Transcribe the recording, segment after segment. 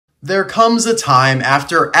There comes a time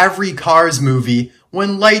after every Cars movie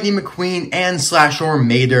when Lightning McQueen and Slasher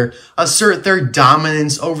Mater assert their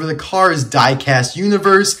dominance over the Cars diecast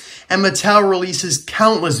universe, and Mattel releases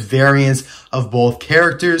countless variants of both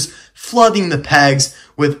characters, flooding the pegs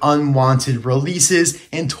with unwanted releases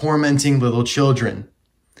and tormenting little children.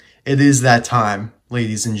 It is that time,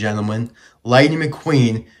 ladies and gentlemen. Lightning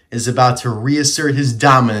McQueen is about to reassert his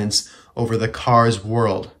dominance over the Cars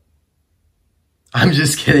world. I'm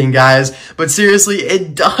just kidding, guys. But seriously,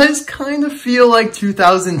 it does kind of feel like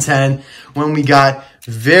 2010 when we got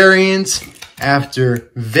variant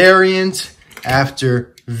after variant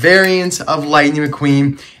after variant of Lightning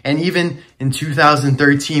McQueen. And even in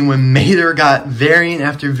 2013 when Mater got variant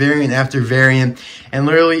after variant after variant. And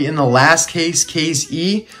literally in the last case, case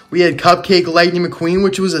E, we had Cupcake Lightning McQueen,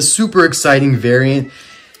 which was a super exciting variant.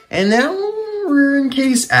 And now we're in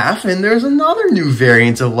case F, and there's another new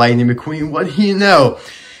variant of Lightning McQueen. What do you know?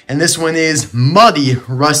 And this one is Muddy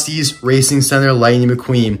Rust-eze Racing Center Lightning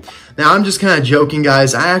McQueen. Now, I'm just kind of joking,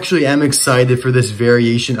 guys. I actually am excited for this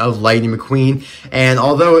variation of Lightning McQueen. And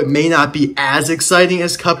although it may not be as exciting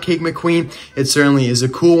as Cupcake McQueen, it certainly is a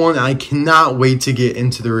cool one. I cannot wait to get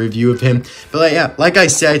into the review of him. But yeah, like I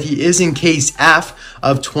said, he is in case F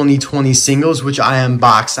of 2020 singles, which I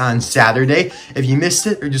unboxed on Saturday. If you missed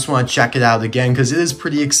it or just want to check it out again, because it is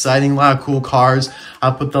pretty exciting, a lot of cool cars.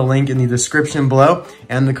 I'll put the link in the description below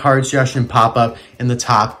and the card suggestion pop up in the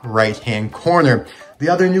top right-hand corner. The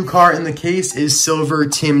other new car in the case is Silver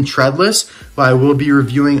Tim Treadless, who I will be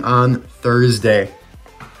reviewing on Thursday.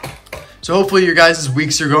 So hopefully your guys'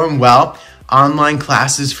 weeks are going well. Online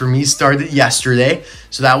classes for me started yesterday,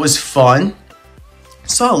 so that was fun. I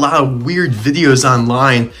saw a lot of weird videos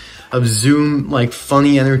online of Zoom, like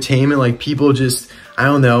funny entertainment, like people just, I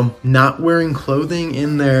don't know, not wearing clothing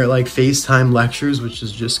in their like FaceTime lectures, which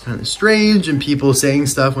is just kind of strange, and people saying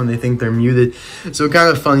stuff when they think they're muted. So kind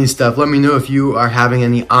of funny stuff. Let me know if you are having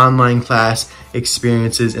any online class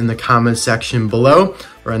experiences in the comment section below,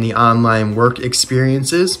 or any online work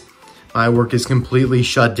experiences. My work is completely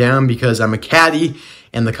shut down because I'm a caddy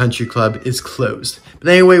and the country club is closed. But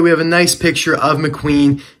anyway, we have a nice picture of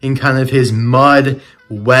McQueen in kind of his mud,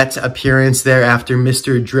 wet appearance there after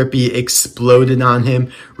Mr. Drippy exploded on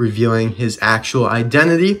him, revealing his actual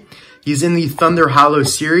identity. He's in the Thunder Hollow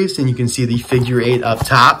series, and you can see the figure 8 up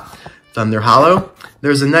top, Thunder Hollow.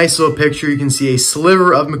 There's a nice little picture. You can see a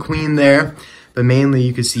sliver of McQueen there, but mainly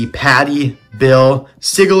you can see Patty, Bill,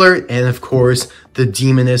 Sigler, and of course, the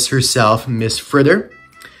demoness herself, Miss Fritter.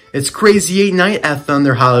 It's Crazy 8 night at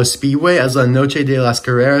Thunder Hollow Speedway as La Noche de las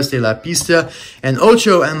Carreras de la Pista and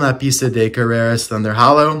Ocho en la Pista de Carreras Thunder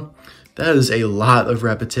Hollow. That is a lot of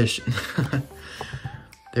repetition.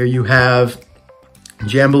 There you have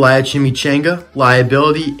Jambalaya Chimichanga,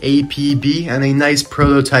 Liability, APB, and a nice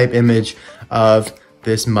prototype image of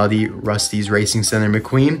this Muddy Rust-eze Racing Center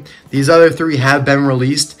McQueen. These other three have been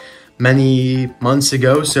released many months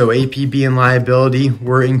ago, so APB and Liability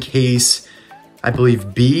were in case, I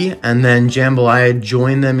believe, B, and then Jambalaya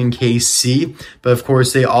joined them in case C. But of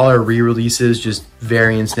course, they all are re-releases, just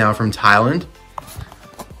variants now from Thailand.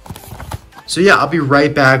 So yeah, I'll be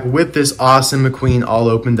right back with this awesome McQueen all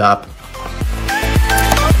opened up.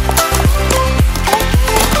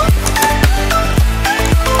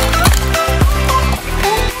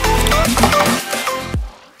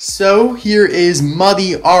 So here is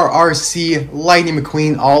Muddy RRC Lightning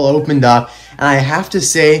McQueen all opened up, and I have to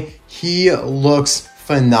say, he looks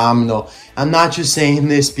phenomenal. I'm not just saying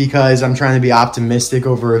this because I'm trying to be optimistic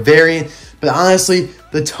over a variant, but honestly,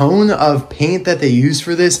 the tone of paint that they use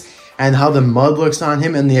for this and how the mud looks on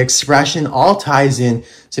him and the expression all ties in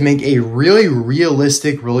to make a really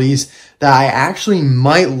realistic release that I actually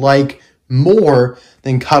might like more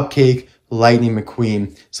than Cupcake Lightning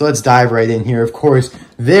McQueen. So let's dive right in here. Of course,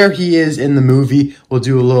 there he is in the movie. We'll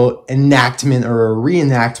do a little enactment or a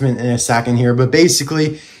reenactment in a second here, but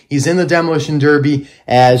basically, he's in the Demolition Derby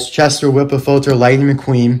as Chester Whipplefilter Lightning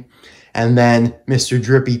McQueen, and then Mr.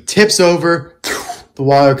 Drippy tips over, the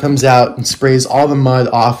water comes out and sprays all the mud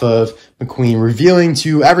off of McQueen, revealing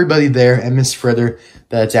to everybody there and Miss Fritter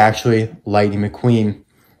that it's actually Lightning McQueen.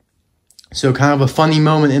 So kind of a funny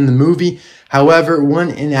moment in the movie. However, one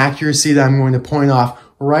inaccuracy that I'm going to point off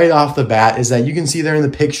right off the bat is that you can see there in the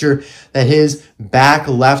picture that his back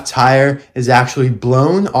left tire is actually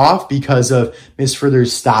blown off because of Miss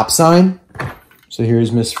Fritter's stop sign. So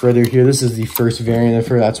here's Miss Fritter here. This is the first variant of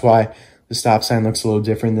her. That's why the stop sign looks a little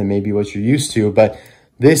different than maybe what you're used to. But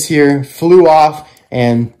this here flew off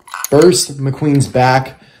and burst McQueen's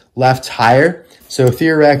back left tire. So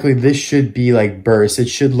theoretically, this should be like burst. It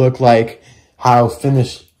should look like how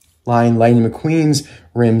finished line Lightning McQueen's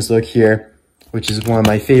rims look here, which is one of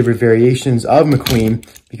my favorite variations of McQueen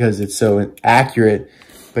because it's so accurate.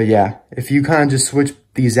 But yeah, if you kind of just switch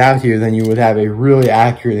these out here, then you would have a really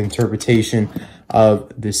accurate interpretation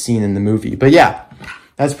of this scene in the movie. But yeah,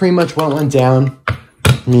 that's pretty much what went down.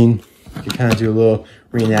 I mean, you kind of do a little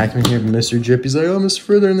reenactment here. Mr. Drippy's like, oh, Miss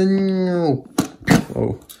Fritter, and then,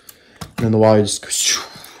 oh, and then the water just goes,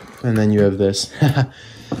 and then you have this.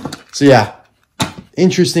 So yeah,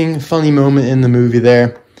 interesting, funny moment in the movie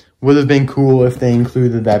there. Would have been cool if they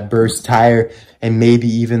included that burst tire and maybe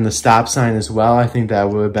even the stop sign as well. I think that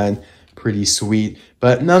would have been pretty sweet.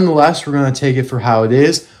 But nonetheless, we're going to take it for how it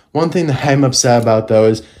is. One thing that I'm upset about, though,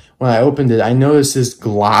 is when I opened it, I noticed this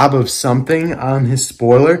glob of something on his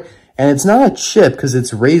spoiler. And it's not a chip because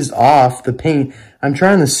it's raised off the paint. I'm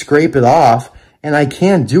trying to scrape it off, and I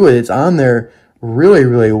can't do it. It's on there really,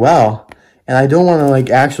 really well. And I don't want to,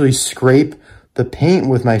 like, actually scrape the paint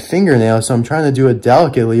with my fingernail, so I'm trying to do it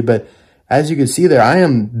delicately. But as you can see there, I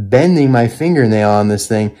am bending my fingernail on this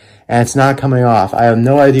thing, and it's not coming off. I have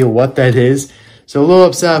no idea what that is. So a little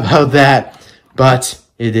upset about that, but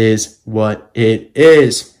it is what it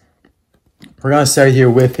is. We're going to start here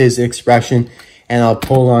with his expression, and I'll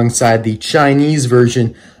pull alongside the Chinese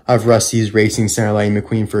version of Rust-eze Racing Center Lightning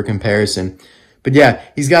McQueen for comparison. But yeah,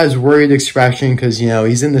 he's got his worried expression because, you know,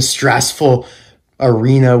 he's in the stressful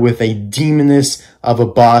arena with a demoness of a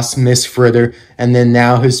boss, Miss Fritter, and then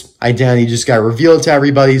now his identity just got revealed to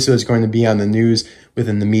everybody, so it's going to be on the news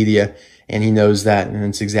within the media, and he knows that, and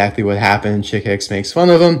it's exactly what happened. Chick Hicks makes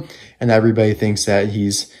fun of him, and everybody thinks that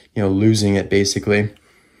he's, you know, losing it, basically.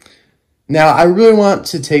 Now, I really want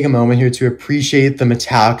to take a moment here to appreciate the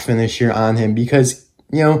metallic finish here on him because,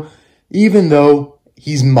 you know, even though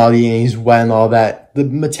he's muddy and he's wet and all that, the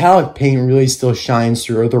metallic paint really still shines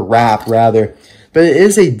through, or the wrap, rather. But it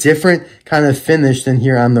is a different kind of finish than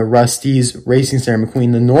here on the Rust-eze Racing Center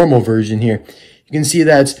McQueen, the normal version here. You can see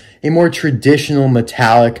that it's a more traditional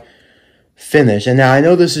metallic finish. And now I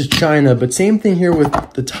know this is China, but same thing here with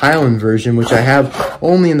the Thailand version, which I have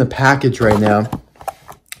only in the package right now.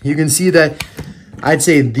 You can see that I'd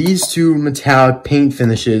say these two metallic paint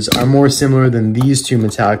finishes are more similar than these two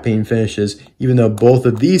metallic paint finishes, even though both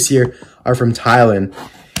of these here are from Thailand.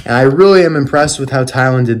 And I really am impressed with how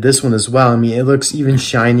Thailand did this one as well. I mean, it looks even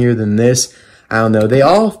shinier than this. I don't know. They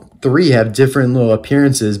all three have different little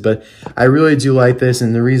appearances, but I really do like this.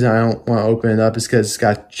 And the reason I don't want to open it up is because it's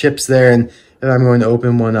got chips there. And if I'm going to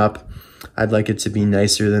open one up, I'd like it to be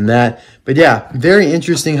nicer than that. But yeah, very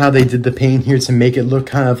interesting how they did the paint here to make it look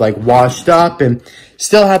kind of like washed up and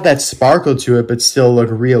still have that sparkle to it, but still look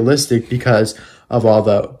realistic because of all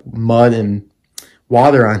the mud and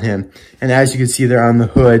water on him. And as you can see there on the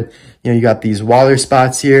hood, you know, you got these water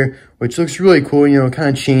spots here, which looks really cool. You know, it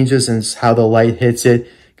kind of changes and how the light hits it.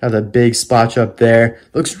 Got a big splotch up there.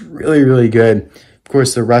 Looks really, really good. Of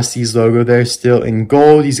course, the Rust-eze logo there still in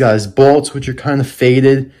gold. He's got his bolts, which are kind of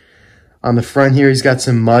faded. On the front here, he's got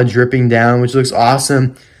some mud dripping down, which looks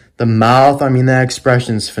awesome. The mouth, I mean, that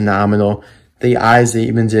expression is phenomenal. The eyes, they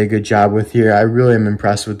even did a good job with here. I really am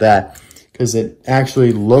impressed with that because it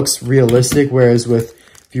actually looks realistic, whereas if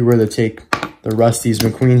you were to take the Rust-eze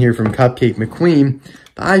McQueen here from Cupcake McQueen,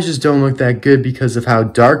 the eyes just don't look that good because of how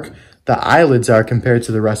dark the eyelids are compared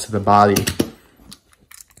to the rest of the body.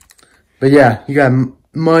 But yeah, you got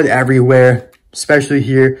mud everywhere, especially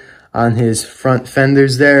here on his front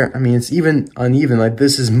fenders there. I mean, it's even uneven. Like,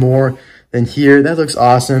 this is more than here. That looks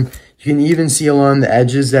awesome. You can even see along the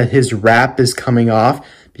edges that his wrap is coming off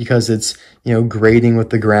because it's, you know, grading with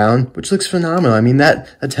the ground, which looks phenomenal. I mean, that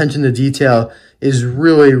attention to detail is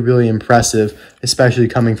really, really impressive, especially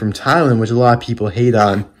coming from Thailand, which a lot of people hate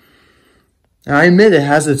on. And I admit it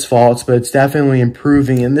has its faults, but it's definitely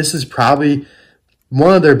improving, and this is probably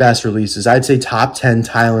one of their best releases. I'd say top 10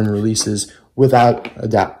 Thailand releases without a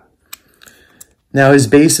doubt. Now, his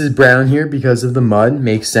base is brown here because of the mud.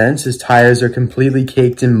 Makes sense. His tires are completely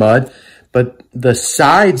caked in mud, but the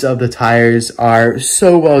sides of the tires are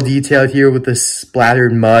so well detailed here with the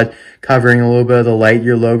splattered mud covering a little bit of the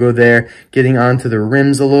Lightyear logo there, getting onto the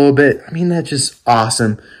rims a little bit. I mean, that's just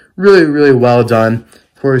awesome. Really, really well done.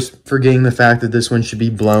 Of course, forgetting the fact that this one should be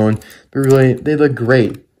blown, but really, they look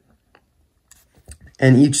great.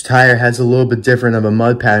 And each tire has a little bit different of a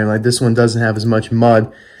mud pattern. Like, this one doesn't have as much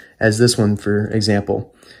mud as this one, for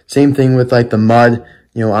example. Same thing with like the mud,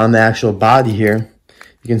 you know, on the actual body here.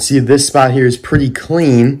 You can see this spot here is pretty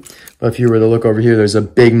clean, but if you were to look over here, there's a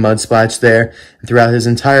big mud splotch there. And throughout his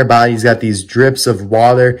entire body, he's got these drips of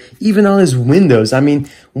water, even on his windows. I mean,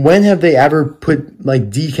 when have they ever put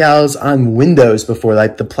like decals on windows before,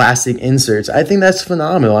 like the plastic inserts? I think that's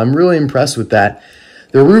phenomenal. I'm really impressed with that.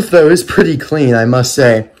 The roof, though, is pretty clean, I must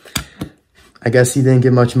say. I guess he didn't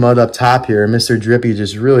get much mud up top here. Mr. Drippy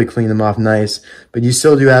just really cleaned them off nice. But you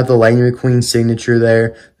still do have the Lightning McQueen signature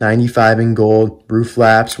there. 95 in gold, roof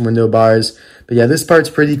flaps, window bars. But yeah, this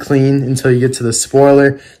part's pretty clean until you get to the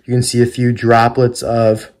spoiler. You can see a few droplets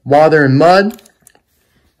of water and mud.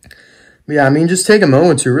 But yeah, I mean, just take a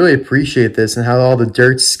moment to really appreciate this and how all the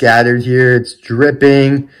dirt's scattered here. It's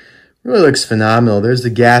dripping. Really looks phenomenal. There's the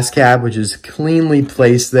gas cap, which is cleanly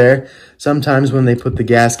placed there. Sometimes when they put the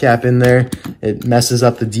gas cap in there, it messes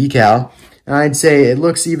up the decal. And I'd say it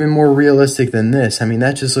looks even more realistic than this. I mean,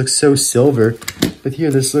 that just looks so silver. But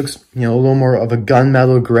here, this looks, you know, a little more of a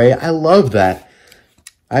gunmetal gray. I love that.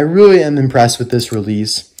 I really am impressed with this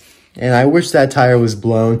release. And I wish that tire was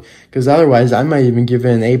blown, because otherwise I might even give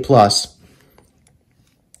it an A+.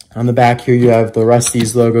 On the back here, you have the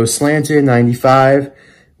Rust-eze logo slanted, 95,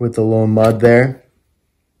 with the little mud there.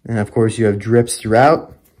 And of course, you have drips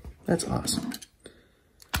throughout. That's awesome.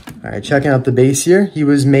 All right, checking out the base here. He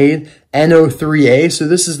was made NO3A, so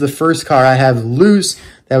this is the first car I have loose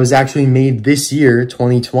that was actually made this year,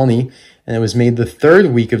 2020, and it was made the third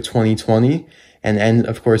week of 2020, and N,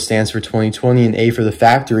 of course, stands for 2020, and A for the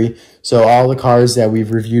factory. So all the cars that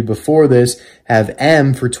we've reviewed before this have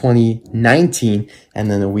M for 2019,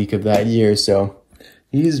 and then a week of that year. So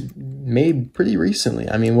he's made pretty recently.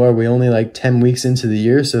 I mean, what are we, only like 10 weeks into the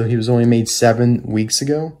year, so he was only made 7 weeks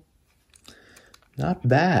ago. Not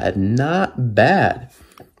bad, not bad.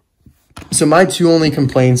 So my two only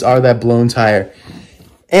complaints are that blown tire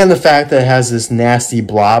and the fact that it has this nasty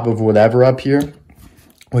blob of whatever up here,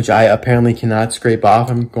 which I apparently cannot scrape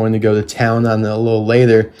off. I'm going to go to town on it a little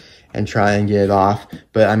later and try and get it off.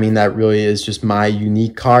 But I mean, that really is just my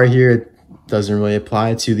unique car here. It doesn't really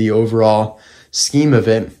apply to the overall scheme of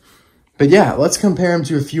it. But yeah, let's compare them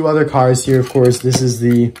to a few other cars here. Of course, this is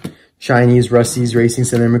the Chinese Rust-eze Racing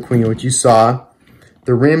Center McQueen, which you saw.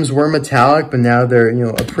 The rims were metallic, but now they're, you know,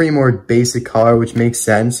 a pretty more basic color, which makes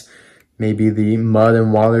sense. Maybe the mud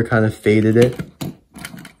and water kind of faded it.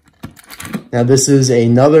 Now, this is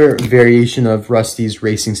another variation of Rust-eze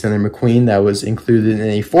Racing Center McQueen that was included in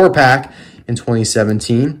a 4-pack in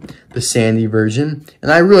 2017, the Sandy version.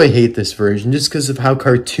 And I really hate this version just because of how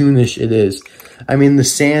cartoonish it is. I mean, the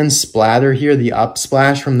sand splatter here, the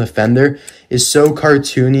upsplash from the fender, is so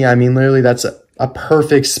cartoony. I mean, literally, that's a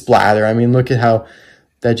perfect splatter. I mean, look at how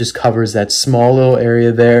that just covers that small little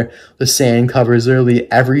area there. The sand covers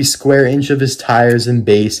literally every square inch of his tires and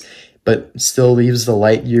base, but still leaves the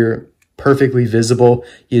light gear perfectly visible.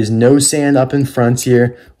 He has no sand up in front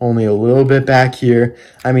here, only a little bit back here.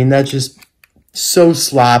 I mean, that's just so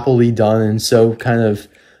sloppily done and so kind of,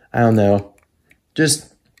 I don't know,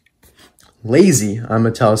 just lazy on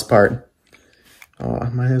Mattel's part. Oh,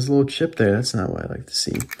 mine has a little chip there. That's not what I like to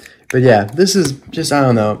see. But yeah, this is just, I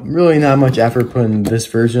don't know, really not much effort put in this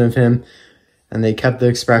version of him. And they kept the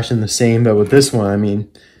expression the same, but with this one, I mean,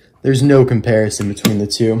 there's no comparison between the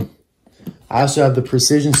two. I also have the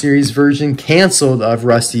Precision Series version canceled of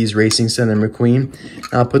Rust-eze Racing Center McQueen.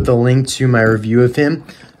 I'll put the link to my review of him,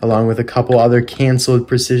 along with a couple other canceled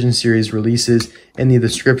Precision Series releases in the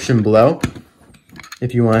description below,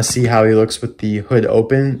 if you want to see how he looks with the hood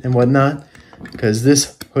open and whatnot, because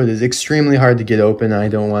this hood is extremely hard to get open. I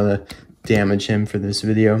don't want to damage him for this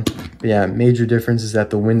video. But yeah, major difference is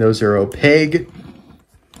that the windows are opaque.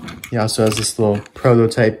 He also has this little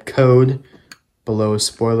prototype code below a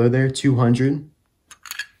spoiler there, 200.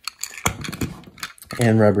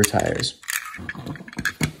 And rubber tires.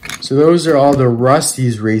 So those are all the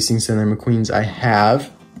Rust-eze Racing Center McQueens I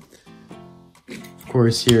have. Of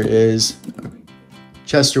course, here is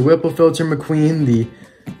Chester Whipplefilter McQueen, the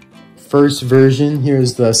first version.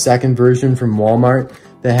 Here's the second version from Walmart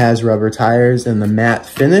that has rubber tires and the matte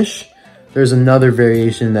finish. There's another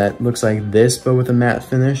variation that looks like this, but with a matte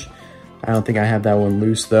finish. I don't think I have that one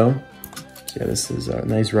loose though. So yeah, this is a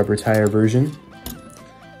nice rubber tire version.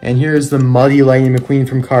 And here's the muddy Lightning McQueen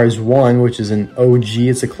from Cars 1, which is an OG,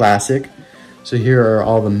 it's a classic. So here are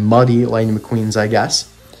all the muddy Lightning McQueens, I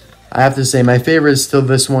guess. I have to say my favorite is still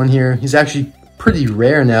this one here. He's actually pretty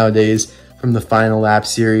rare nowadays from the Final Lap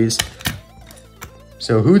series.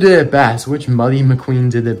 So who did it best? Which muddy McQueen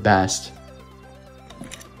did it best?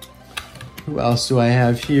 Who else do I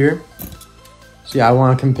have here? So yeah, I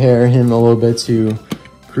want to compare him a little bit to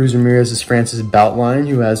Cruz Ramirez's Francis Beltline,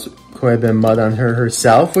 who has quite a bit of mud on her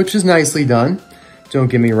herself, which is nicely done. Don't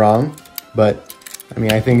get me wrong, but I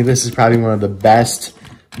mean, I think this is probably one of the best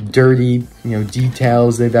dirty,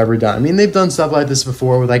 details they've ever done. I mean, they've done stuff like this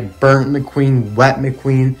before with like Burnt McQueen, Wet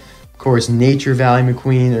McQueen, of course, Nature Valley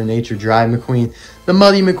McQueen or Nature Drive McQueen, the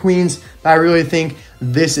Muddy McQueens. But I really think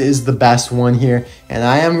this is the best one here. And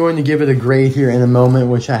I am going to give it a grade here in a moment,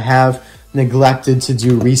 which I have neglected to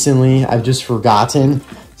do recently. I've just forgotten,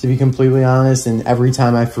 to be completely honest. And every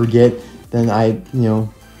time I forget, then I,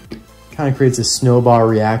 kind of creates a snowball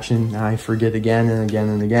reaction. I forget again and again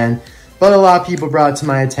and again. But a lot of people brought it to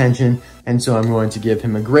my attention, and so I'm going to give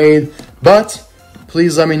him a grade. But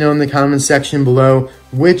please let me know in the comment section below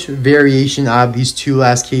which variation out of these two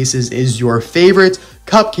last cases is your favorite,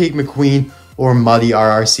 Cupcake McQueen or Muddy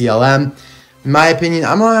RRCLM. In my opinion,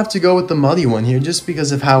 I'm going to have to go with the Muddy one here just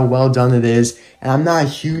because of how well done it is. And I'm not a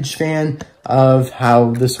huge fan of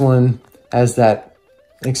how this one has that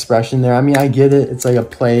expression there. I mean, I get it. It's like a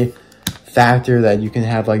play factor that you can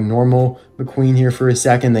have like normal McQueen here for a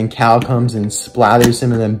second, then Cal comes and splatters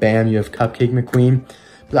him, and then bam, you have Cupcake McQueen.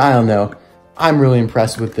 But I don't know. I'm really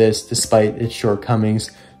impressed with this despite its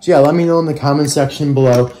shortcomings. So yeah, let me know in the comment section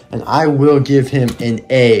below, and I will give him an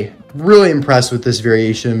A. Really impressed with this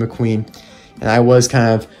variation of McQueen. And I was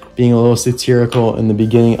kind of being a little satirical in the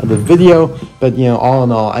beginning of the video, but all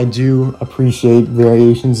in all, I do appreciate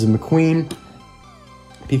variations of McQueen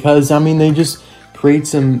because, I mean, they just create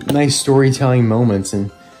some nice storytelling moments,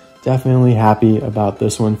 and definitely happy about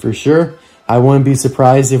this one for sure. I wouldn't be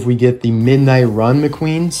surprised if we get the Midnight Run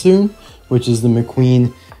McQueen soon, which is the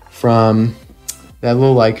McQueen from that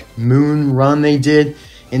little like moon run they did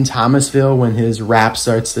in Thomasville when his wrap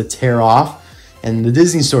starts to tear off. And the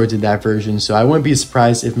Disney Store did that version, so I wouldn't be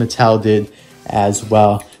surprised if Mattel did as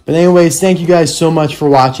well. But anyways, thank you guys so much for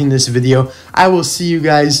watching this video. I will see you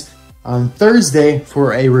guys on Thursday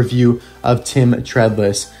for a review of Tim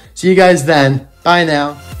Treadless. See you guys then. Bye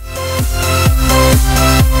now.